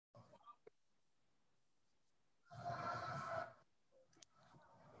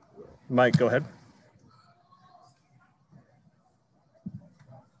Mike, go ahead.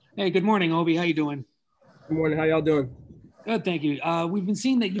 Hey, good morning, Obi. How you doing? Good morning. How y'all doing? Good, thank you. We've been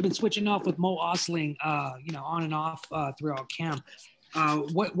seeing that you've been switching off with Mo Osling, on and off throughout camp.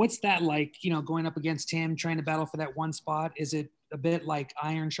 What's that like? Going up against him, trying to battle for that one spot. Is it a bit like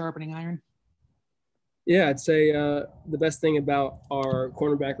iron sharpening iron? Yeah, I'd say the best thing about our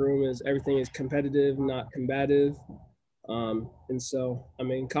cornerback room is everything is competitive, not combative. And so,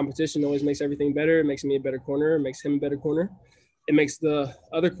 competition always makes everything better. It makes me a better corner. It makes him a better corner. It makes the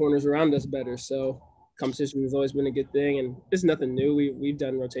other corners around us better. So competition has always been a good thing, and it's nothing new. We've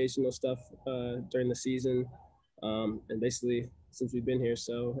done rotational stuff during the season, and basically since we've been here.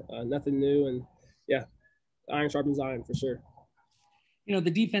 So nothing new, and yeah, iron sharpens iron for sure.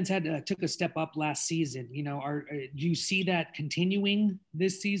 The defense took a step up last season. Do you see that continuing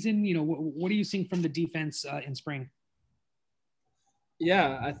this season? What are you seeing from the defense in spring?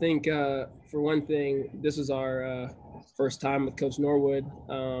 Yeah, I think for one thing, this is our first time with Coach Norwood,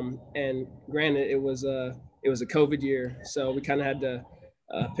 and granted, it was a COVID year, so we kind of had to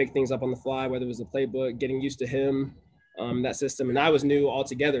pick things up on the fly, whether it was the playbook, getting used to him, that system, and I was new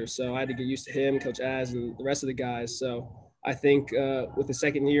altogether, so I had to get used to him, Coach Az, and the rest of the guys. So I think with the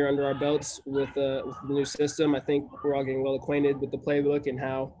second year under our belts with the new system, I think we're all getting well acquainted with the playbook and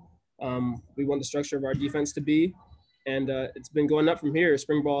how we want the structure of our defense to be. And it's been going up from here.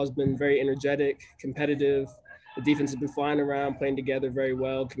 Spring ball has been very energetic, competitive. The defense has been flying around, playing together very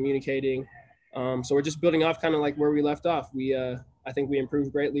well, communicating. So we're just building off kind of like where we left off. I think we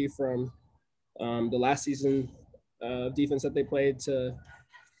improved greatly from the last season defense that they played to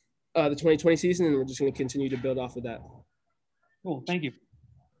the 2020 season, and we're just going to continue to build off of that. Cool. Thank you.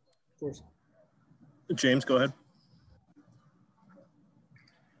 Of course. James, go ahead.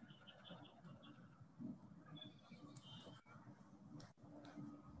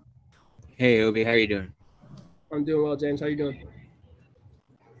 Hey, Obi, how are you doing? I'm doing well, James. How you doing?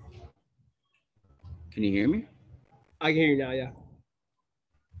 Can you hear me? I can hear you now, yeah.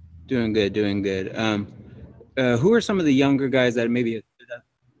 Doing good. Who are some of the younger guys that maybe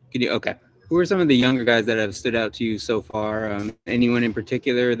okay. Who are some of the younger guys that have stood out to you so far? Anyone in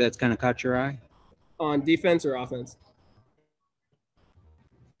particular that's kind of caught your eye? On defense or offense?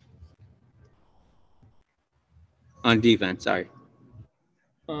 On defense, sorry.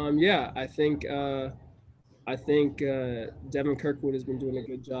 Yeah, I think Devin Kirkwood has been doing a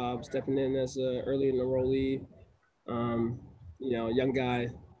good job stepping in as early in the enrollee. Young guy,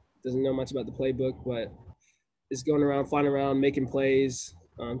 doesn't know much about the playbook, but is going around, flying around, making plays,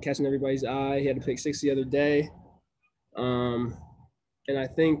 catching everybody's eye. He had to pick 6 the other day. And I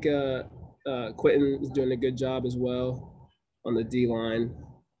think Quentin is doing a good job as well on the D line.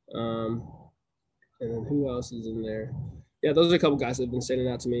 And then who else is in there? Yeah, those are a couple guys that have been standing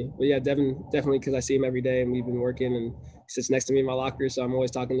out to me. But yeah, Devin, definitely, because I see him every day and we've been working, and he sits next to me in my locker, so I'm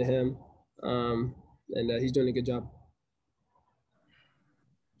always talking to him. And he's doing a good job.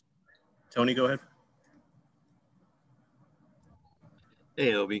 Tony, go ahead.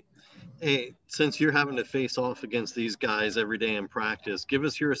 Hey, Obi. Hey, since you're having to face off against these guys every day in practice, give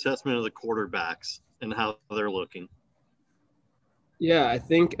us your assessment of the quarterbacks and how they're looking. Yeah, I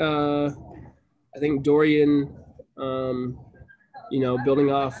think Dorian,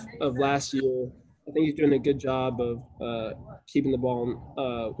 building off of last year, I think he's doing a good job of keeping the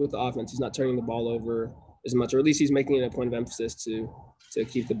ball with the offense. He's not turning the ball over as much, or at least he's making it a point of emphasis to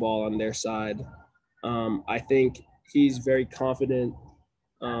keep the ball on their side. I think he's very confident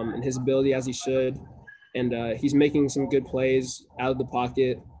in his ability, as he should, and he's making some good plays out of the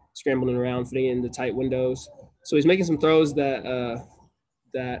pocket, scrambling around, fitting into tight windows. So he's making some throws that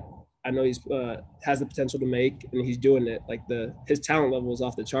I know he's has the potential to make, and he's doing it. Like his talent level is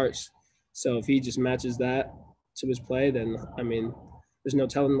off the charts. So if he just matches that to his play, then there's no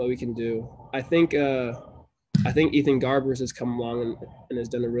telling what we can do. I think Ethan Garbers has come along and has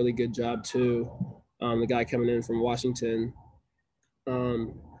done a really good job too. The guy coming in from Washington.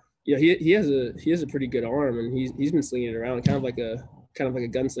 He has a pretty good arm, and he's been slinging it around, kind of like a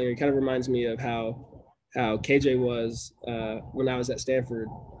gunslinger. It kind of reminds me of how KJ was when I was at Stanford.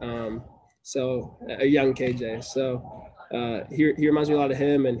 So a young KJ. So he reminds me a lot of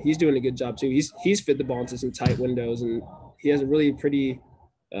him, and he's doing a good job too. He's fit the ball into some tight windows, and he has a really pretty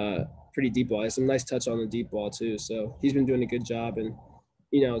deep ball. He has some nice touch on the deep ball too. So he's been doing a good job. And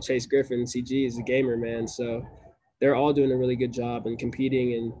Chase Griffin, CG, is a gamer, man. So they're all doing a really good job and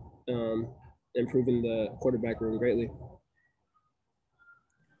competing and improving the quarterback room greatly.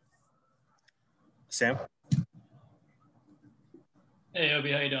 Sam? Hey,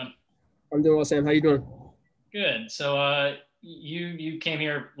 Obi, how you doing? I'm doing well, Sam. How you doing? Good. So you came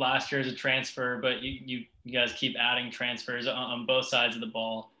here last year as a transfer, but you guys keep adding transfers on both sides of the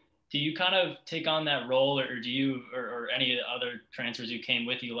ball. Do you kind of take on that role, or do you or any of the other transfers who came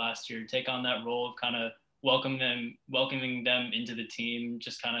with you last year take on that role of kind of welcoming them into the team,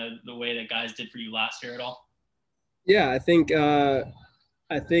 just kind of the way that guys did for you last year at all? Yeah, I think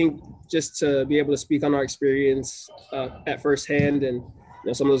just to be able to speak on our experience at firsthand, and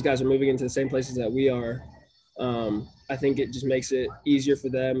some of those guys are moving into the same places that we are. I think it just makes it easier for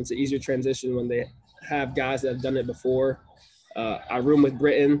them. It's an easier transition when they have guys that have done it before. I room with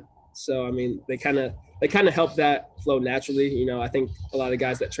Britain, so I mean they kind of help that flow naturally. I think a lot of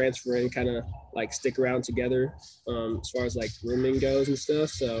guys that transfer in kind of like stick around together as far as like rooming goes and stuff.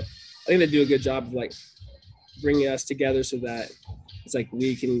 So I think they do a good job of like bringing us together so that it's like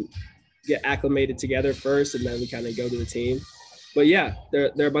we can get acclimated together first, and then we kind of go to the team. But yeah,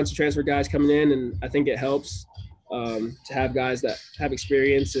 there are a bunch of transfer guys coming in, and I think it helps to have guys that have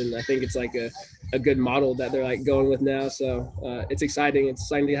experience, and I think it's like a good model that they're like going with now. So it's exciting. It's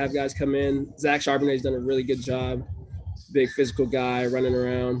exciting to have guys come in. Zach Charbonnet's done a really good job. Big physical guy running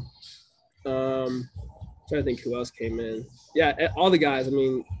around. Trying to think who else came in. Yeah, all the guys. I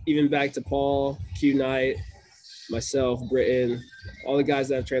mean, even back to Paul, Q Knight, myself, Britton, all the guys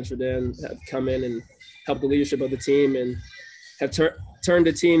that have transferred in have come in and helped the leadership of the team and have turned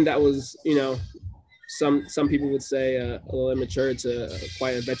a team that was, some people would say a little immature to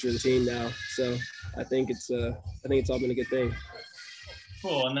quite a veteran team now. So I think it's all been a good thing.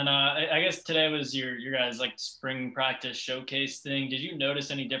 Cool. And then I guess today was your guys' like spring practice showcase thing. Did you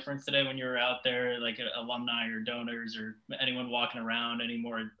notice any difference today when you were out there, like alumni or donors or anyone walking around, any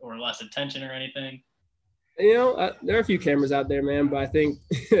more or less attention or anything? There are a few cameras out there, man, but I think,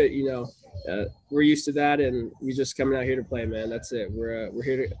 we're used to that, and we just coming out here to play, man. That's it. We're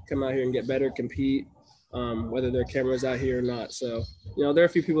here to come out here and get better, compete, whether there are cameras out here or not. So, there are a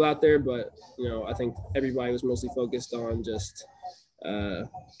few people out there, but, I think everybody was mostly focused on just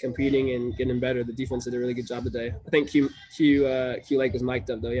competing and getting better. The defense did a really good job today. I think Q Lake was mic'd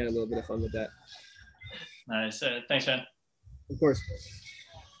up, though. He had a little bit of fun with that. Nice. Thanks, man. Of course.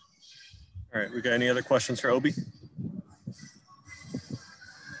 All right, we got any other questions for Obi?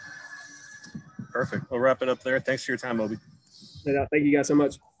 Perfect. We'll wrap it up there. Thanks for your time, Obi. Thank you guys so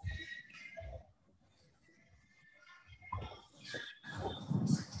much.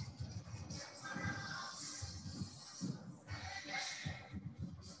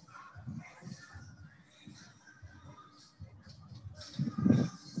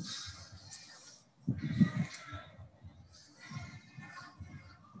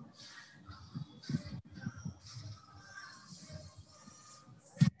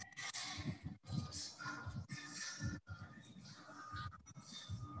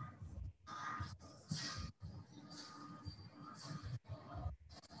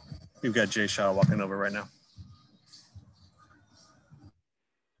 We've got Jay Shaw walking over right now.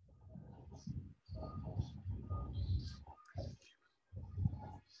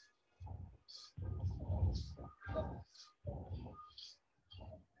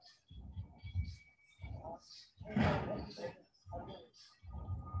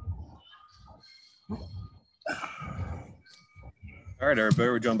 All right, everybody,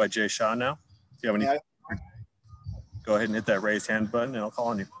 we're joined by Jay Shaw now. Do you have any? Go ahead and hit that raised hand button, and I'll call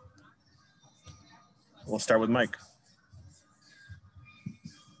on you. We'll start with Mike.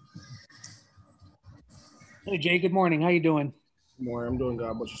 Hey, Jay, good morning. How you doing? Good morning. I'm doing good.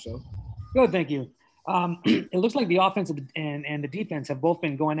 How about yourself? Good, thank you. It looks like the offense and the defense have both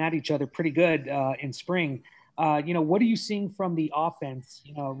been going at each other pretty good in spring. What are you seeing from the offense,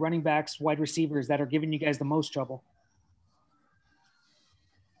 running backs, wide receivers that are giving you guys the most trouble?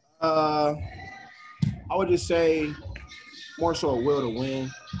 I would just say more so a will to win.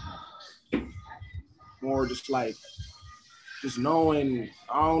 More just knowing,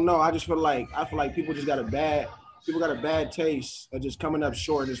 I don't know. I feel like people got a bad taste of just coming up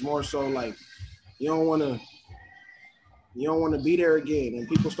short. It's more so like you don't want to be there again. And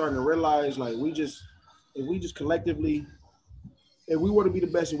people starting to realize like if we want to be the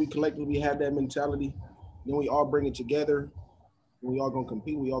best and we collectively have that mentality, then we all bring it together. We all gonna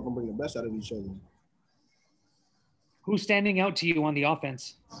compete. We all gonna bring the best out of each other. Who's standing out to you on the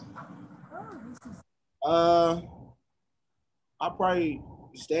offense? I probably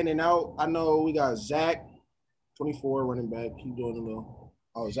standing out. I know we got Zach, 24, running back. He's doing a little.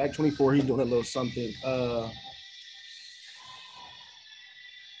 Zach, 24. He's doing a little something.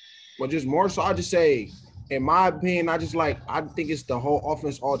 But just more so, I just say, in my opinion, I think it's the whole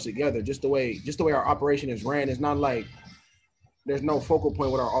offense altogether. Just the way our operation is ran. It's not like there's no focal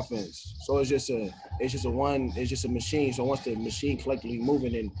point with our offense. So it's just a machine. So once the machine collectively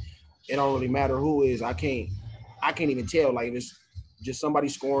moving, and it don't really matter who is. I can't even tell. Like, it's just somebody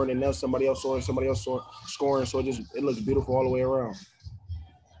scoring and then somebody else scoring. So it looks beautiful all the way around.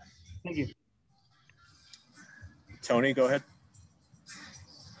 Thank you. Tony, go ahead.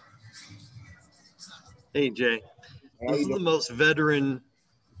 Hey, Jay. This is the most veteran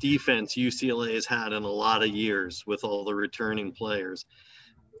defense UCLA has had in a lot of years with all the returning players.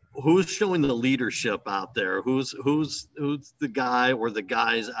 Who's showing the leadership out there? Who's the guy or the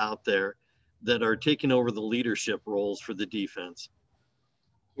guys out there that are taking over the leadership roles for the defense?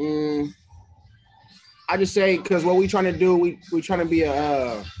 I just say, because what we trying to do, we trying to be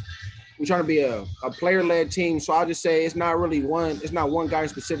a player-led team. So I'll just say it's not one guy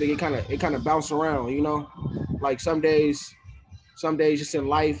specific. It kind of bounce around, you know. Like some days just in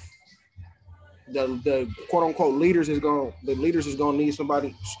life, the quote unquote leaders is gonna need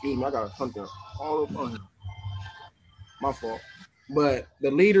somebody. Excuse me, I got something all over. My fault. But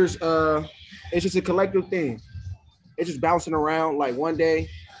the leaders, it's just a collective thing. It's just bouncing around. Like one day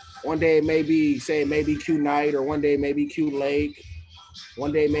it may be Q Knight, or one day maybe Q Lake,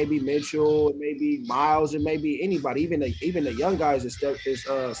 one day maybe Mitchell, it may be Miles, it may be anybody, even the young guys is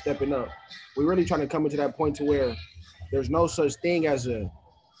stepping up. We're really trying to come into that point to where there's no such thing as a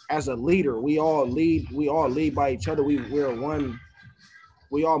leader. We all lead by each other. We're one.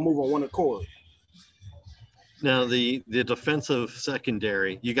 We all move on one accord. Now the defensive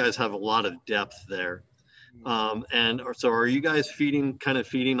secondary, you guys have a lot of depth there. And so are you guys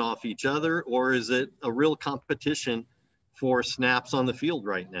feeding off each other, or is it a real competition for snaps on the field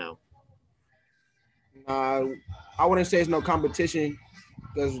right now? I wouldn't say it's no competition,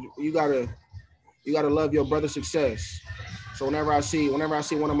 because you gotta love your brother's success. So whenever I see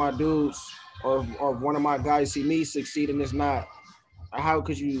one of my dudes or one of my guys see me succeed, and it's not, how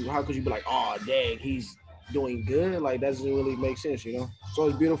could you be like, oh dang, he's doing good? Like, that doesn't really make sense, you know. So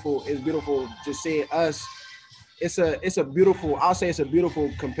it's beautiful just seeing us. It's a beautiful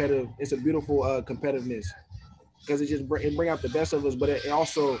competitiveness, because it bring out the best of us, but it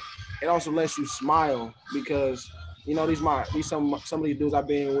also lets you smile, because you know some of these dudes I've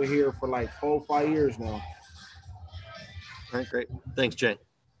been with here for like 4 or 5 years now. All right, great. Thanks, Jay.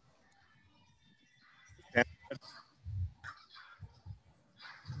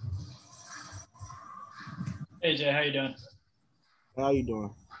 Hey Jay, how you doing? How you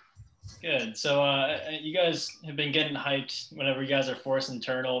doing? Good. So you guys have been getting hyped whenever you guys are forcing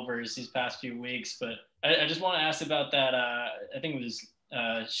turnovers these past few weeks, but I just want to ask about that. I think it was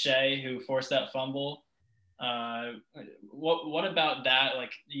Shea who forced that fumble. What about that?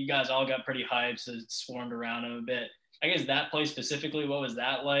 Like, you guys all got pretty hyped, so it swarmed around him a bit. I guess that play specifically, what was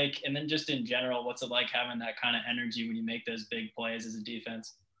that like? And then just in general, what's it like having that kind of energy when you make those big plays as a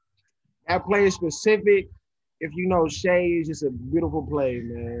defense? That play is specific. If you know Shea, is just a beautiful play,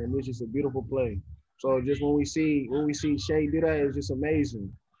 man. It's just a beautiful play. So just when we see Shea do that, it's just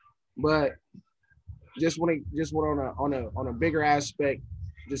amazing. But just on a bigger aspect,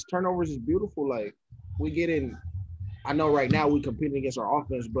 just turnovers is beautiful. Like, we get in. I know right now we competing against our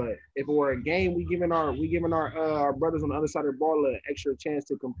offense, but if it were a game, we giving our brothers on the other side of the ball an extra chance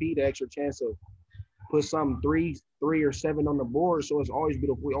to compete, an extra chance to put some three or 7 on the board. So it's always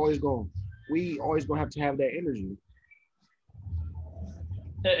beautiful. We always gonna have to have that energy.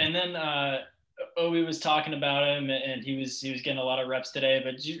 And then Obi was talking about him, and he was getting a lot of reps today.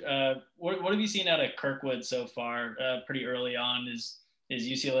 But what have you seen out of Kirkwood so far? Pretty early on his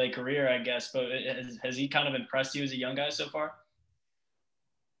UCLA career, I guess. But has he kind of impressed you as a young guy so far?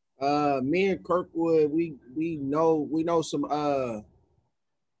 Me and Kirkwood, we know some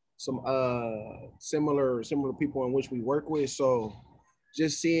similar people in which we work with. So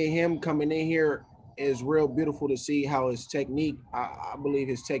just seeing him coming in here is real beautiful to see how his technique. I believe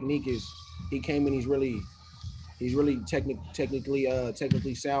his technique is, he came in. He's really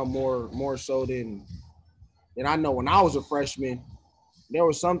technically sound more so than I know. When I was a freshman, there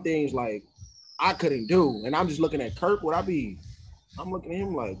were some things like I couldn't do, and I'm just looking at Kirkwood. I'm looking at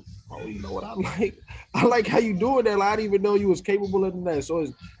him like, oh, you know what I like? I like how you doing that. Like, I didn't even know you was capable of that. So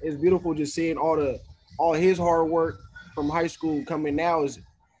it's beautiful just seeing all his hard work from high school coming now.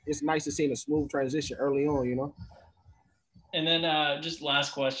 It's nice to see a smooth transition early on, you know. And then just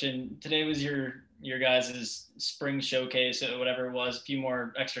last question. Today was your guys' spring showcase or whatever it was. A few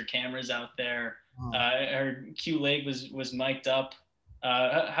more extra cameras out there. I heard Q Lake was mic'd up.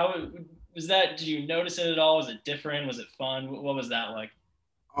 How was that? Did you notice it at all? Was it different? Was it fun? What was that like?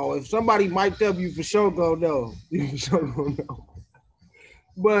 Oh, if somebody mic'd up, you for sure go know. You for sure go know.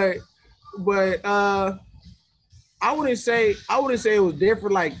 But I wouldn't say it was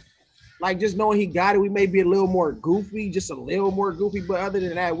different. Like just knowing he got it, we may be a little more goofy, just a little more goofy. But other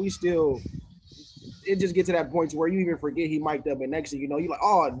than that, it just get to that point to where you even forget he mic'd up, and next thing you know, you're like,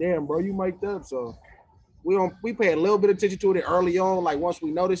 oh damn, bro, you mic'd up. So we pay a little bit of attention to it early on, like once we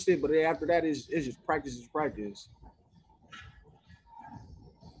noticed it, but then after that, it's just practice is practice.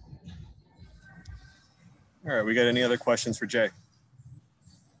 All right, we got any other questions for Jay?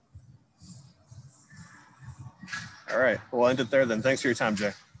 All right, we'll end it there then. Thanks for your time,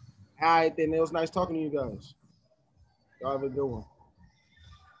 Jay. All right, then. It was nice talking to you guys. Y'all have a good one.